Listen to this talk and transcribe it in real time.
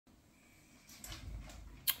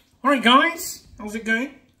Alright guys, how's it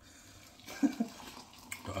going?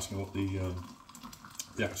 Don't ask me what the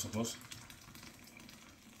accent was.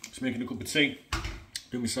 Just making a cup of tea,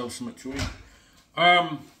 doing myself something to eat.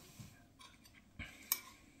 I've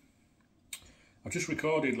just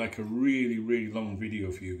recorded like a really long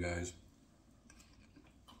video for you guys.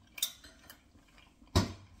 It'll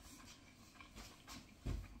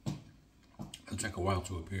take a while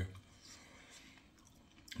to appear.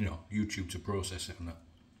 You know, YouTube to process it and that.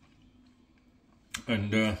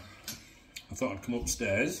 And I thought I'd come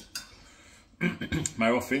upstairs,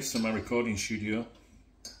 my office and my recording studio.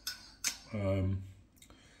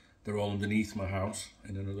 They're all underneath my house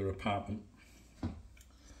in another apartment.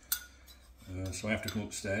 So I have to come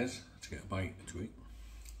upstairs to get a bite to eat.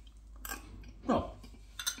 Well.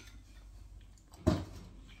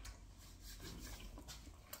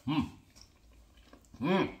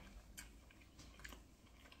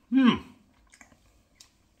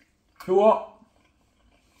 So what?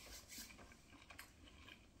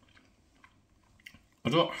 I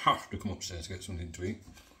don't have to come upstairs to get something to eat.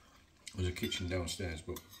 There's a kitchen downstairs,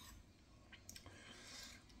 but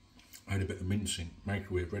I had a bit of mince in,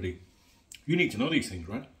 microwave ready. You need to know these things,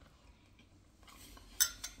 right?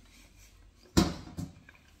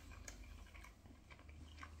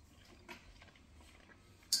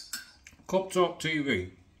 KopTalk TV.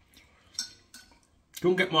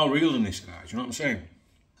 Don't get more real than this, guys, you know what I'm saying?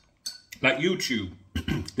 Like YouTube,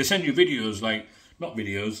 they send you videos, like, not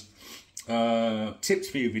videos, tips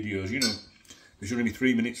for your videos, you know. They should only be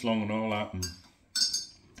 3 minutes long and all that, and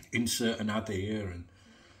insert an ad here, and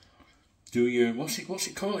do your, what's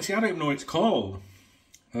it called? See, I don't even know what it's called.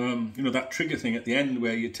 You know, that trigger thing at the end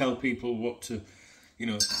where you tell people what to, you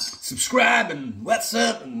know, subscribe and what's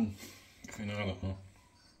up, and, you know, I don't know.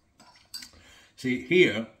 See,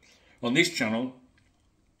 here, on this channel,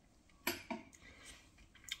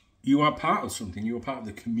 you are part of something, you are part of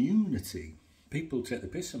the community. People take the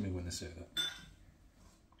piss on me when they say that.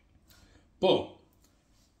 But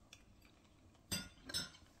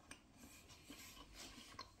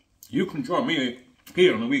you can join me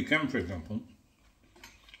here on the weekend, for example.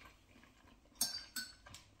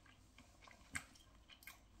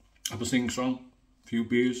 Have a sing-song, a few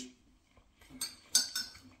beers.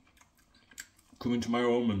 Come into my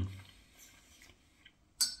home and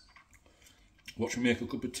watch me make a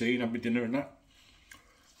cup of tea and have my dinner and that.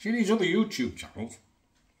 See these other YouTube channels?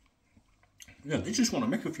 Yeah, they just want to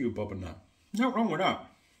make a few bob and that. Nothing wrong with that.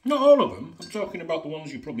 Not all of them. I'm talking about the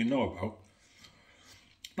ones you probably know about.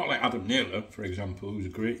 Not like Adam Naylor, for example, who's a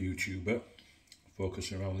great YouTuber.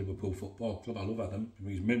 Focusing around Liverpool Football Club. I love Adam.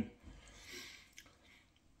 He's mint.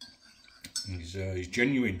 He's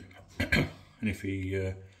genuine. And if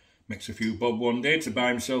he makes a few bob one day to buy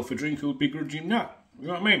himself a drink, who'd begrudge him that? You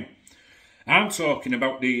know what I mean? I'm talking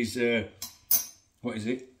about these, what is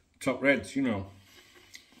it? Top Reds, you know.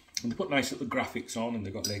 And they put nice little graphics on, and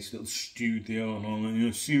they've got nice little studio and all that, you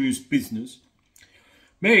know, serious business.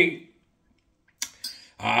 Me,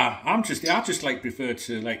 I just like prefer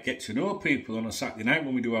to like get to know people on a Saturday night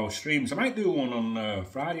when we do our streams. I might do one on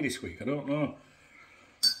Friday this week, I don't know.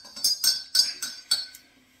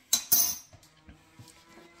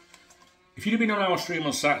 If you'd have been on our stream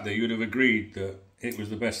on Saturday, you'd have agreed that it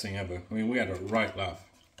was the best thing ever. I mean, we had a right laugh.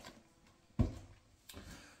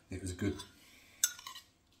 It was good.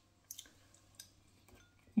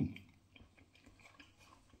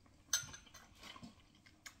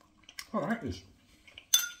 I like this.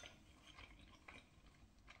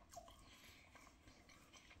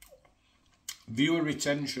 Viewer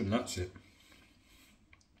retention, that's it.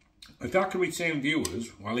 If I can retain viewers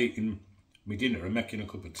while eating my dinner and making a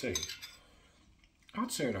cup of tea,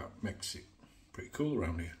 I'd say that makes it pretty cool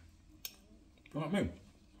around here. You know what I mean?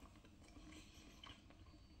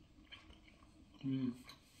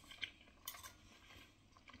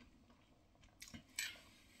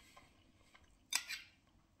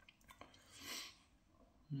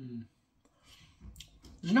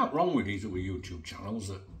 There's nothing wrong with these other YouTube channels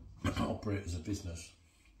that operate as a business.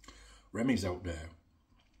 Remy's out there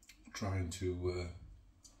trying to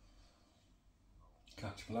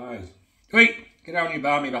catch flies. Wait, get down, you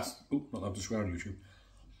barmy bastard. Oh, not allowed to swear on YouTube.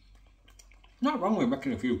 Not wrong with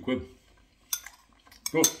making a few quid.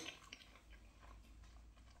 But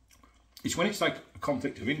it's when it's like a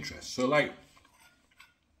conflict of interest. So like,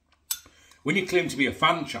 when you claim to be a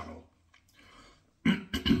fan channel,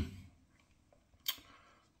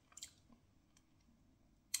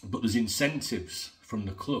 but there's incentives from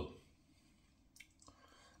the club,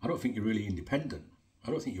 I don't think you're really independent.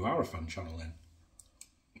 I don't think you are a fan channel then.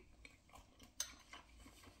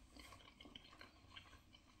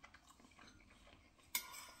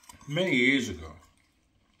 many years ago.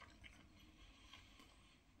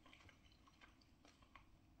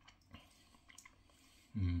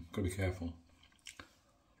 Gotta be careful.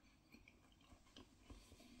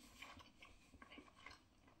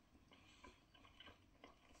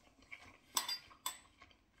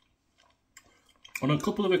 On a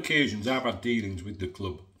couple of occasions, I've had dealings with the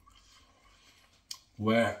club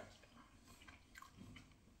where,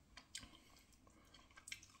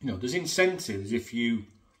 you know, there's incentives if you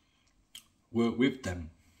work with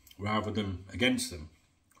them rather than against them.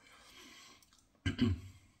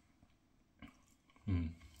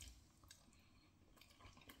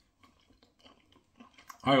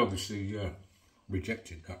 I obviously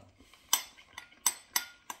rejected that.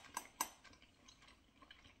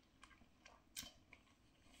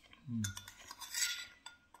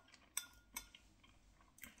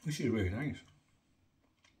 This is really nice.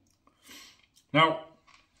 Now,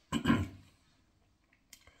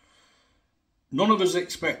 none of us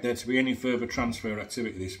expect there to be any further transfer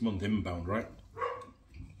activity this month inbound, right?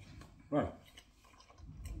 Right.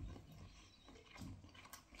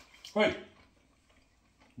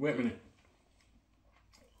 Wait a minute.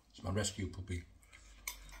 It's my rescue puppy.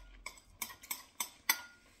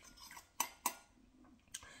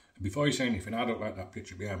 Before you say anything, I don't like that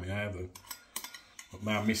picture behind me either, but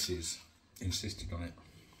my missus insisted on it.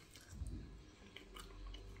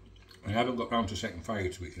 I haven't got round to setting fire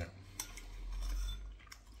to it yet,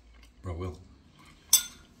 but I will.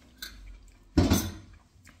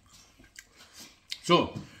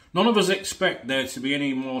 So, none of us expect there to be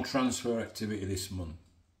any more transfer activity this month.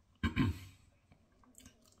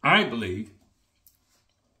 I believe,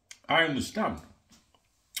 I understand,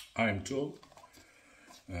 I am told,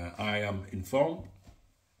 I am informed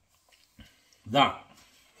that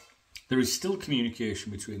there is still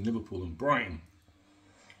communication between Liverpool and Brighton.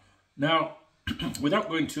 Now, without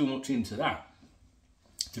going too much into that,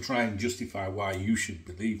 to try and justify why you should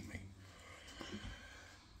believe me,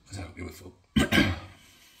 because I don't give a fuck.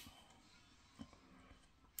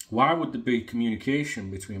 Why would there be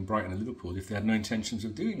communication between Brighton and Liverpool if they had no intentions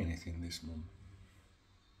of doing anything this month?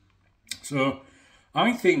 So,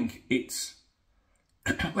 I think it's...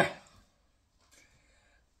 well,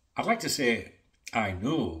 I'd like to say I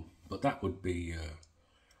know, but that would be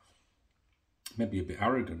maybe a bit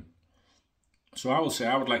arrogant. So I will say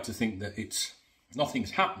I would like to think that it's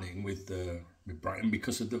nothing's happening with Brighton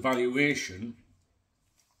because of the valuation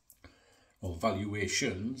or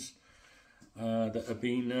valuations that have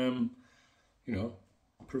been, you know,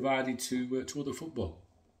 provided to other football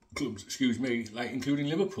clubs. Excuse me, like including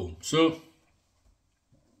Liverpool. So.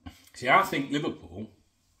 See, I think Liverpool,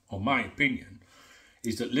 or my opinion,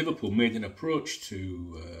 is that Liverpool made an approach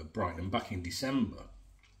to Brighton back in December.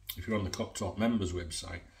 If you're on the KopTalk members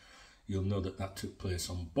website, you'll know that that took place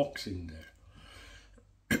on Boxing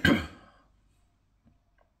Day.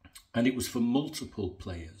 And it was for multiple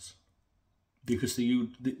players. Because the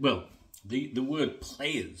word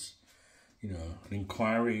players, you know, an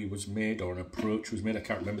inquiry was made or an approach was made. I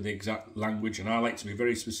can't remember the exact language, and I like to be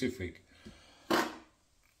very specific.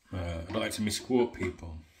 I don't like to misquote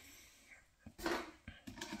people.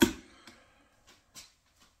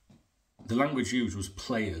 The language used was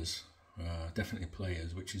players, definitely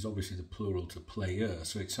players, which is obviously the plural to player.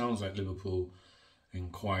 So it sounds like Liverpool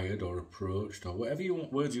inquired or approached or whatever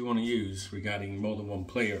words you want to use regarding more than one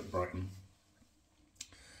player at Brighton.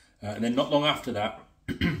 And then not long after that,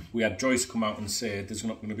 we had Joyce come out and say there's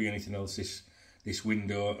not going to be anything else this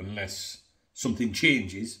window unless something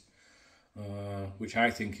changes. Which I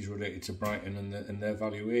think is related to Brighton and their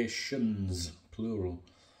valuations, plural.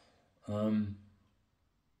 And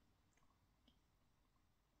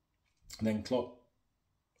then Klopp,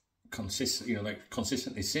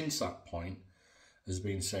 consistently since that point, has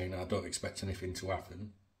been saying, I don't expect anything to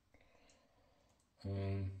happen.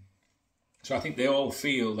 So I think they all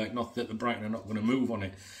feel like not that the Brighton are not going to move on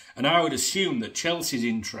it. And I would assume that Chelsea's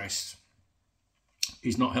interest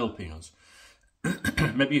is not helping us.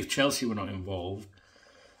 Maybe if Chelsea were not involved,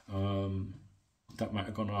 that might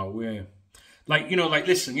have gone our way.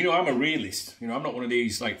 Listen, I'm a realist. I'm not one of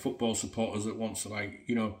these football supporters that wants to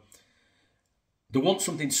they want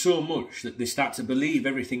something so much that they start to believe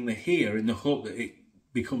everything they hear in the hope that it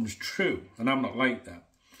becomes true. And I'm not like that.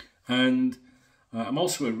 And I'm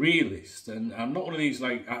also a realist, and I'm not one of these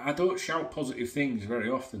I don't shout positive things very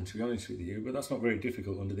often, to be honest with you, but that's not very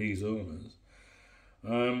difficult under these owners.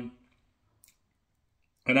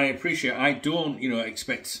 And I appreciate, I don't,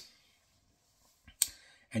 expect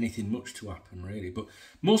anything much to happen, really. But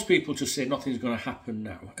most people just say nothing's going to happen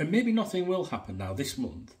now. And maybe nothing will happen now this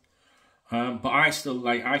month. But I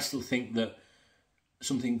still think that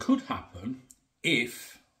something could happen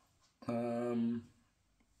if Brighton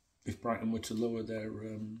were to lower their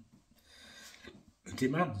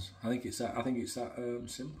demands. I think it's that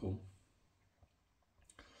simple.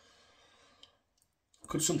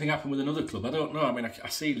 Could something happen with another club? I don't know. I mean, I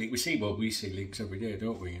see we see leaks every day,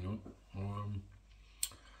 don't we? You know.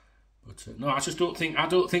 But no, I just don't think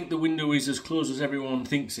the window is as close as everyone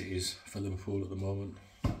thinks it is for Liverpool at the moment.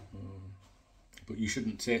 But you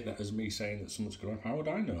shouldn't take that as me saying that something's going to happen. How would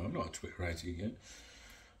I know? I'm not a Twitterite again.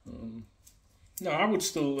 No, I would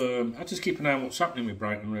still. I'd just keep an eye on what's happening with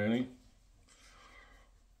Brighton, really.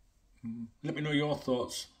 Let me know your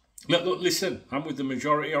thoughts. Look, listen, I'm with the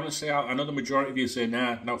majority, honestly. I know the majority of you say,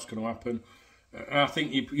 nah, now it's going to happen. I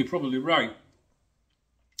think you're probably right.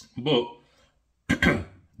 But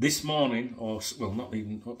this morning, or, well, not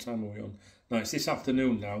even, what time are we on? No, it's this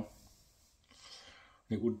afternoon now.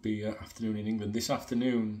 It would be afternoon in England. This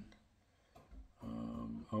afternoon,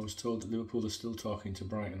 I was told that Liverpool are still talking to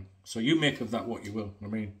Brighton. So you make of that what you will. I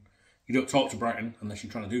mean, you don't talk to Brighton unless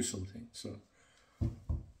you're trying to do something. So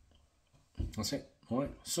that's it. All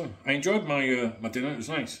right. So I enjoyed my my dinner. It was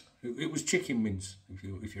nice. It was chicken mince,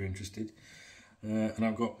 if you're interested. And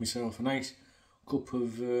I've got myself a nice cup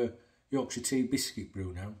of Yorkshire tea biscuit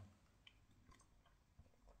brew now.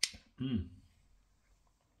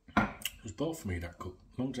 It was bought for me, that cup,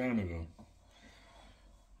 a long time ago.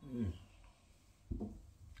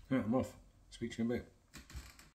 Right, I'm off. Speak to you in a bit.